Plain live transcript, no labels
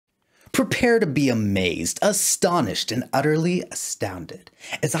Prepare to be amazed, astonished, and utterly astounded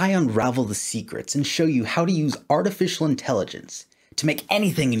as I unravel the secrets and show you how to use artificial intelligence to make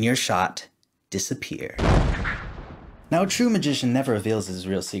anything in your shot disappear. Now, a true magician never reveals his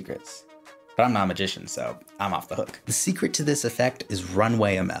real secrets, but I'm not a magician, so I'm off the hook. The secret to this effect is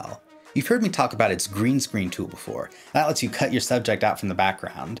RunwayML. You've heard me talk about its green screen tool before. That lets you cut your subject out from the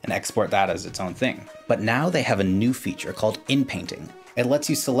background and export that as its own thing. But now they have a new feature called Inpainting. It lets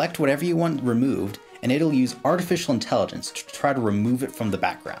you select whatever you want removed, and it'll use artificial intelligence to try to remove it from the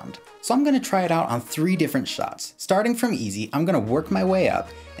background. So I'm gonna try it out on 3 different shots. Starting from easy, I'm gonna work my way up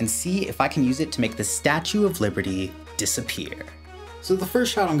and see if I can use it to make the Statue of Liberty disappear. So the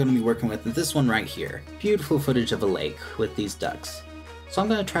first shot I'm gonna be working with is this one right here. Beautiful footage of a lake with these ducks. So I'm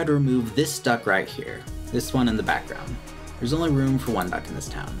gonna try to remove this duck right here, this one in the background. There's only room for 1 duck in this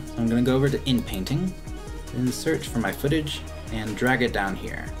town. So I'm gonna go over to Inpainting, then search for my footage, and drag it down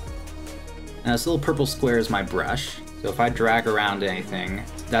here. Now this little purple square is my brush, so if I drag around anything,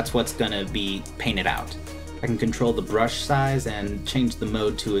 that's what's gonna be painted out. I can control the brush size and change the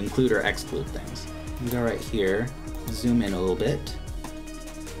mode to include or exclude things. I'm gonna go right here, zoom in a little bit,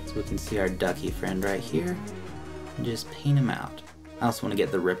 so we can see our ducky friend right here, and just paint him out. I also want to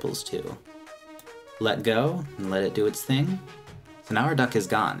get the ripples too. Let go and let it do its thing. So now our duck is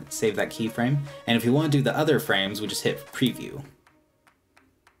gone. Save that keyframe, and if you want to do the other frames, we just hit preview.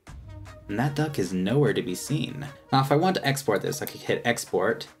 And that duck is nowhere to be seen. Now if I want to export this, I could hit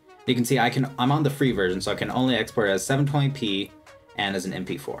export. You can see I'm on the free version, so I can only export it as 720p and as an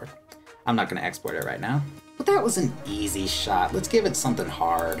MP4. I'm not going to export it right now. But that was an easy shot. Let's give it something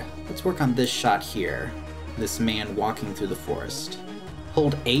hard. Let's work on this shot here. This man walking through the forest.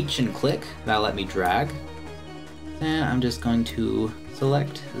 Hold H and click, that'll let me drag. And I'm just going to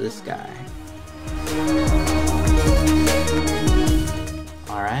select this guy.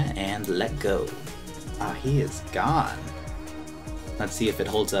 Alright, and let go. Ah, he is gone. Let's see if it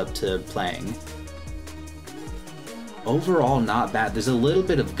holds up to playing. Overall, not bad. There's a little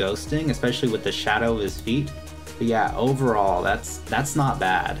bit of ghosting, especially with the shadow of his feet. But yeah, overall, that's not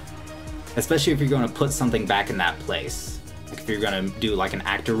bad. Especially if you're going to put something back in that place. Like if you're going to do like an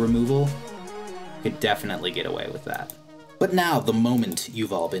actor removal, you could definitely get away with that. But now the moment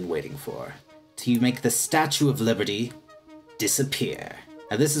you've all been waiting for. To make the Statue of Liberty disappear.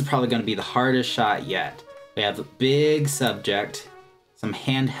 Now this is probably going to be the hardest shot yet. We have a big subject, some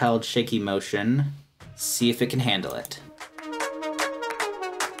handheld shaky motion. See if it can handle it.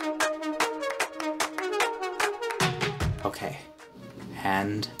 Okay,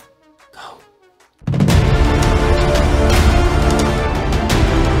 and go.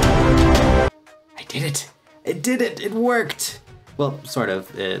 I did it! It did it! It worked! Well, sort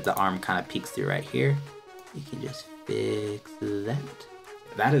of. The arm kind of peeks through right here. You can just fix that.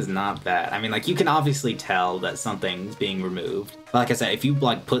 That is not bad. I mean, like, you can obviously tell that something's being removed. But like I said, if you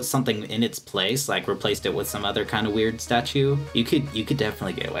like put something in its place, like replaced it with some other kind of weird statue, you could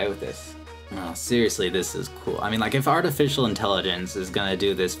definitely get away with this. Oh, seriously, this is cool. I mean, like, if artificial intelligence is gonna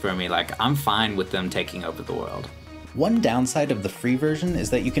do this for me, like, I'm fine with them taking over the world. One downside of the free version is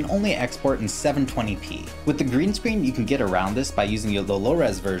that you can only export in 720p. With the green screen, you can get around this by using the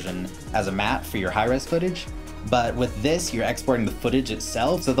low-res version as a matte for your high-res footage. But with this, you're exporting the footage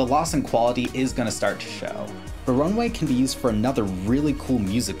itself, so the loss in quality is gonna start to show. But Runway can be used for another really cool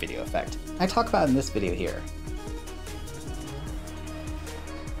music video effect. I talk about it in this video here.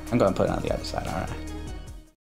 I'm gonna put it on the other side, alright.